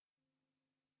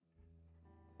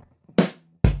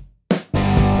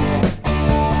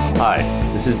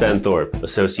Hi, this is Ben Thorpe,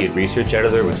 Associate Research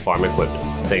Editor with Farm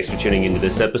Equipment. Thanks for tuning into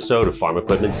this episode of Farm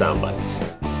Equipment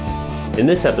Soundbites. In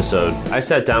this episode, I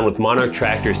sat down with Monarch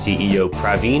Tractor CEO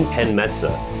Praveen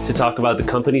Penmetsa to talk about the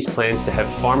company's plans to have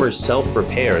farmers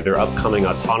self-repair their upcoming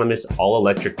autonomous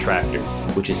all-electric tractor,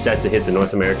 which is set to hit the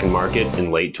North American market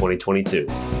in late 2022.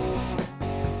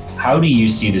 How do you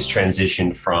see this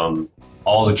transition from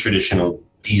all the traditional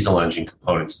diesel engine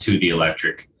components to the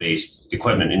electric-based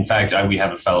equipment? In fact, we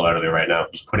have a fellow out of there right now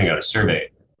who's putting out a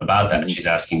survey about that. She's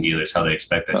asking dealers how they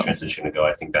expect that transition to go.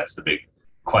 I think that's the big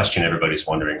question everybody's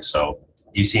wondering. So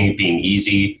do you see it being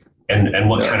easy? And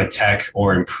what kind of tech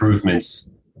or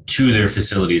improvements to their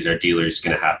facilities are dealers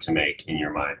going to have to make in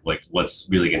your mind? Like, what's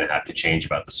really going to have to change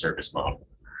about the service model?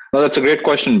 Well, that's a great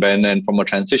question, Ben. And from a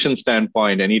transition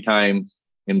standpoint, anytime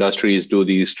industries do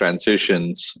these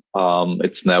transitions,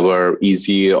 it's never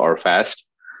easy or fast.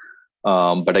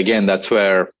 But again, that's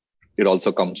where it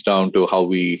also comes down to how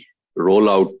we roll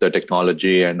out the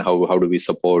technology and how do we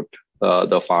support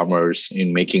the farmers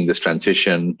in making this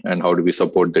transition, and how do we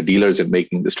support the dealers in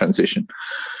making this transition.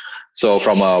 So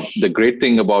the great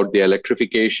thing about the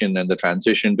electrification and the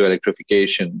transition to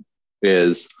electrification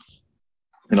is,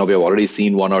 we have already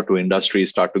seen one or two industries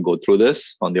start to go through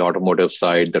this on the automotive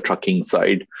side, the trucking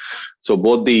side. So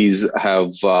both these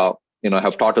have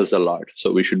taught us a lot.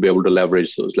 So we should be able to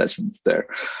leverage those lessons there.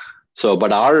 So,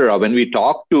 but when we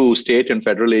talk to state and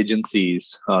federal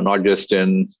agencies, not just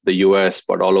in the US,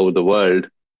 but all over the world,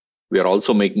 we are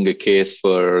also making a case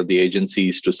for the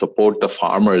agencies to support the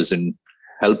farmers in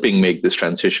helping make this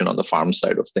transition on the farm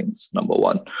side of things, number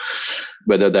one.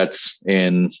 Whether that's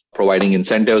in providing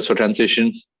incentives for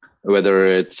transition, whether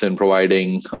it's in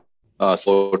providing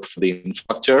support for the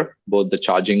infrastructure, both the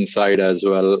charging side as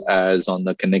well as on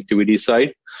the connectivity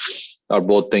side, are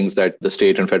both things that the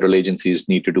state and federal agencies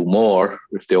need to do more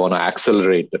if they want to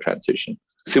accelerate the transition.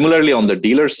 Similarly, on the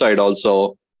dealer side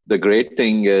also, the great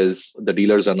thing is the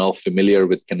dealers are now familiar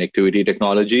with connectivity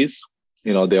technologies.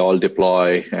 They all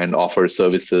deploy and offer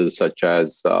services such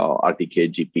as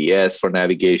RTK GPS for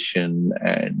navigation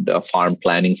and farm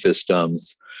planning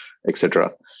systems,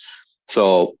 etc.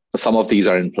 So some of these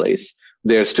are in place.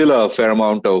 There's still a fair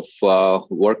amount of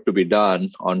work to be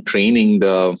done on training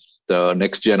the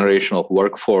next generation of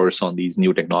workforce on these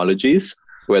new technologies,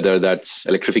 whether that's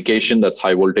electrification, that's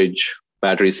high voltage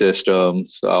battery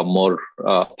systems, more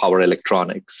power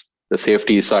electronics. The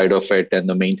safety side of it and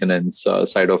the maintenance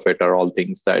side of it are all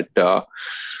things that,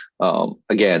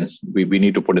 again, we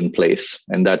need to put in place.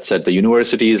 And that's at the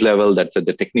universities level, that's at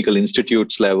the technical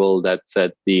institutes level, that's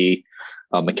at the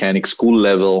mechanic school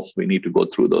level. We need to go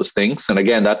through those things. And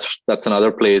again, that's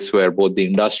another place where both the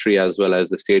industry as well as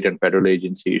the state and federal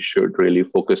agencies should really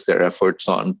focus their efforts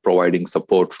on providing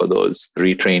support for those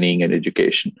retraining and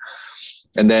education.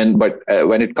 And then, but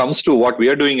when it comes to what we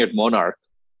are doing at Monarch,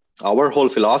 our whole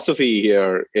philosophy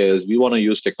here is we want to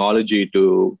use technology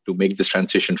to make this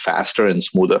transition faster and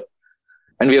smoother.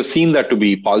 And we have seen that to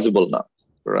be possible now,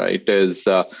 right?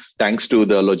 Thanks to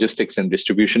the logistics and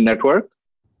distribution network,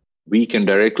 we can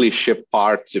directly ship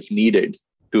parts if needed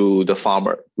to the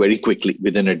farmer very quickly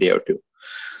within a day or two.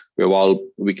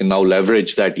 We can now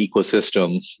leverage that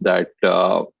ecosystem that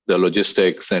the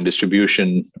logistics and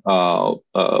distribution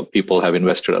people have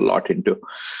invested a lot into.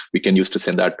 We can use to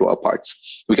send that to our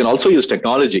parts. We can also use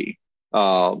technology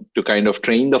to kind of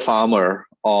train the farmer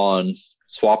on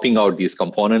swapping out these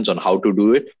components, on how to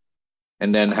do it,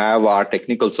 and then have our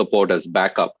technical support as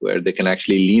backup, where they can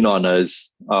actually lean on us,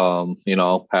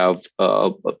 have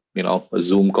a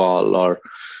Zoom call or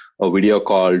a video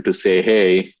call to say,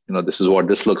 hey, this is what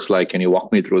this looks like. Can you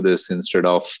walk me through this, instead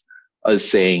of us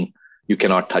saying, you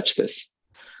cannot touch this.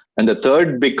 And the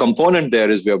third big component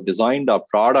there is we have designed our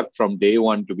product from day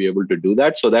one to be able to do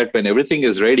that, so that when everything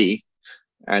is ready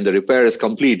and the repair is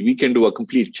complete, we can do a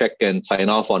complete check and sign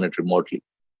off on it remotely.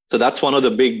 So that's one of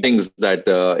the big things that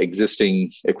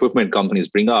existing equipment companies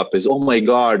bring up is, oh my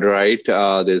God, right?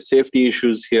 There's safety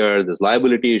issues here, there's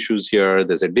liability issues here,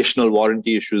 there's additional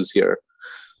warranty issues here.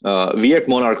 We at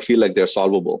Monarch feel like they're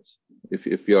solvable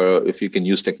if you can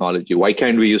use technology. Why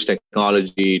can't we use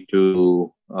technology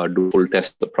to do full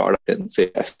test of the product and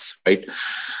say yes, right?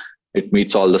 It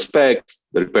meets all the specs,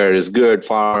 the repair is good,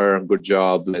 farmer, good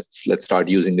job, let's start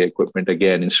using the equipment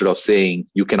again, instead of saying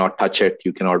you cannot touch it,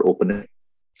 you cannot open it.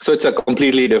 So it's a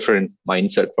completely different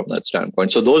mindset from that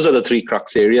standpoint. So those are the three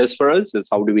crux areas for us, is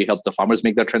how do we help the farmers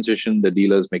make that transition, the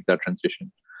dealers make that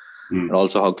transition, and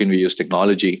also how can we use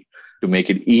technology to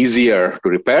make it easier to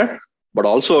repair, but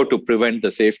also to prevent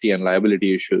the safety and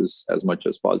liability issues as much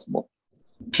as possible.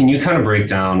 Can you kind of break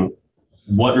down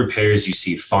what repairs you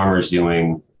see farmers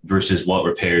doing versus what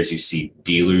repairs you see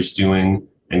dealers doing,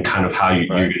 and kind of how you're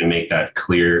going to make that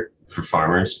clear for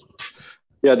farmers?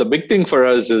 Yeah, the big thing for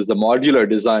us is the modular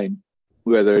design,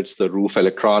 whether it's the roof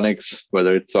electronics,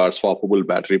 whether it's our swappable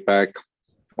battery pack,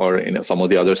 or some of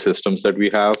the other systems that we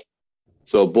have.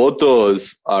 So both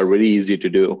those are very easy to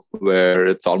do, where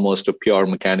it's almost a pure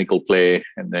mechanical play,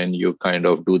 and then you kind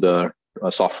of do the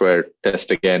software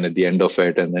test again at the end of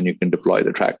it, and then you can deploy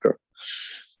the tractor.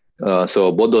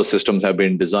 So both those systems have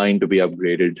been designed to be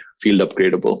upgraded, field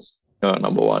upgradable,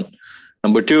 number one.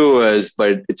 Number two is,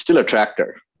 but it's still a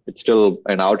tractor. It's still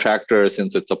an our tractor,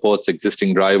 since it supports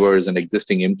existing drivers and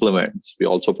existing implements. We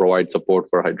also provide support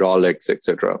for hydraulics,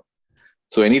 etc.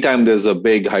 So anytime there's a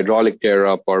big hydraulic tear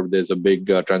up or there's a big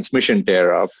transmission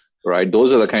tear up, right?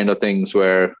 Those are the kind of things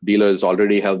where dealers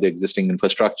already have the existing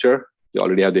infrastructure. They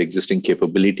already have the existing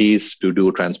capabilities to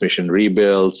do transmission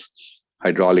rebuilds,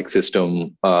 hydraulic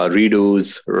system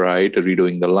redos, right?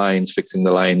 Redoing the lines, fixing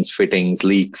the lines, fittings,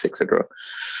 leaks, etc.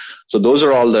 So those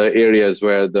are all the areas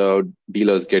where the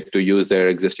dealers get to use their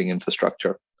existing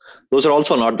infrastructure. Those are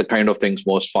also not the kind of things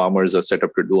most farmers are set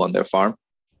up to do on their farm.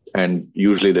 And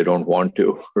usually they don't want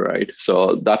to, right?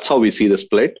 So that's how we see the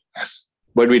split.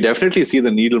 But we definitely see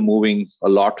the needle moving a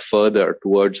lot further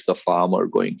towards the farmer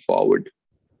going forward,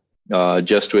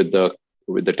 just with the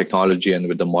technology and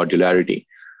with the modularity.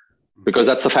 Because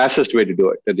that's the fastest way to do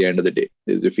it at the end of the day,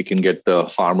 is if we can get the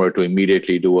farmer to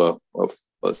immediately do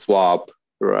a swap,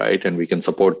 right? And we can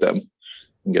support them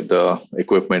and get the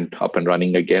equipment up and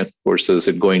running again, versus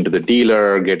it going to the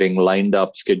dealer, getting lined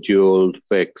up, scheduled,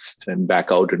 fixed, and back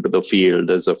out into the field.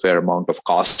 There's a fair amount of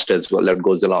cost as well that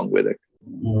goes along with it.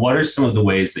 What are some of the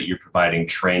ways that you're providing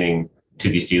training to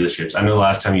these dealerships? I know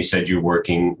last time you said you're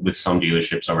working with some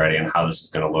dealerships already and how this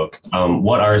is going to look.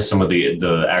 What are some of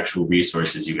the actual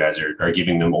resources you guys are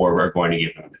giving them or are going to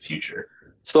give them in the future?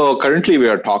 So currently we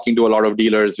are talking to a lot of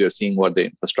dealers. We are seeing what the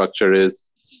infrastructure is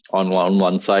on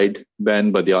one side,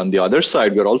 Ben, but on the other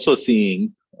side, we're also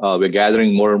seeing, we're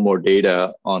gathering more and more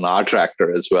data on our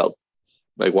tractor as well.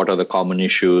 Like, what are the common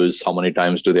issues? How many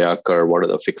times do they occur? What are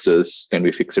the fixes? Can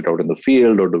we fix it out in the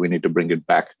field, or do we need to bring it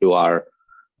back to our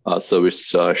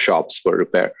service shops for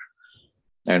repair?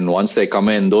 And once they come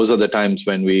in, those are the times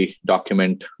when we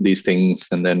document these things,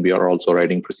 and then we are also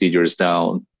writing procedures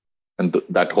down. And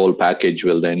that whole package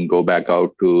will then go back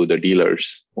out to the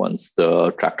dealers once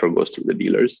the tractor goes through the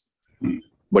dealers.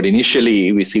 But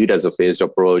initially, we see it as a phased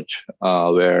approach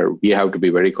where we have to be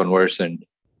very conversant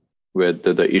with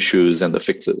the issues and the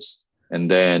fixes.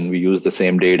 And then we use the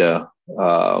same data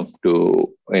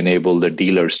to enable the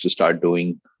dealers to start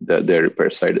doing their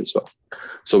repair side as well.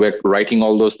 So we're writing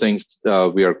all those things.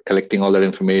 We are collecting all that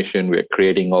information. We're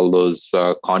creating all those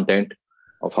content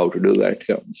of how to do that.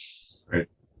 Yeah. Great.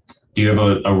 Do you have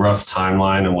a rough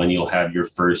timeline on when you'll have your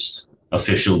first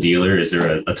official dealer? Is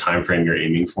there a time frame you're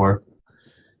aiming for?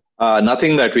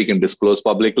 Nothing that we can disclose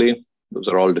publicly. Those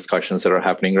are all discussions that are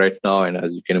happening right now. And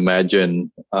as you can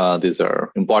imagine, these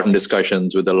are important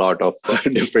discussions with a lot of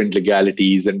different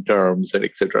legalities and terms and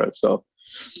et cetera. So,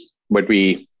 but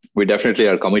we definitely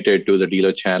are committed to the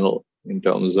dealer channel in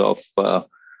terms of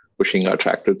pushing our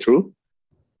tractor through.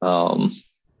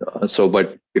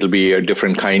 But it'll be a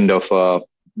different kind of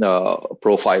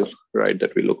profile, right,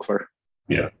 that we look for.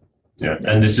 Yeah. Yeah.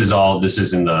 And this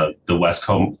is in the West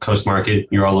Coast market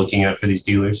you're all looking at for these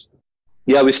dealers?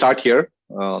 Yeah, we start here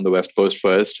on the West Coast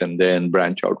first and then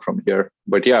branch out from here.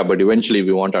 But eventually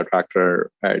we want our tractor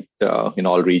at in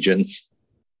all regions,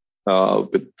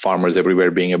 with farmers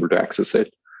everywhere being able to access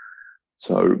it.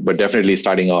 So, but definitely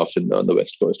starting off on the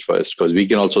West Coast first, because we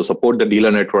can also support the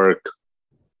dealer network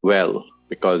well,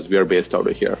 because we are based out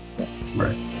of here. Yeah.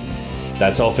 Right.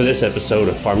 That's all for this episode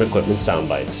of Farm Equipment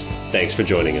Soundbites. Thanks for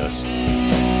joining us.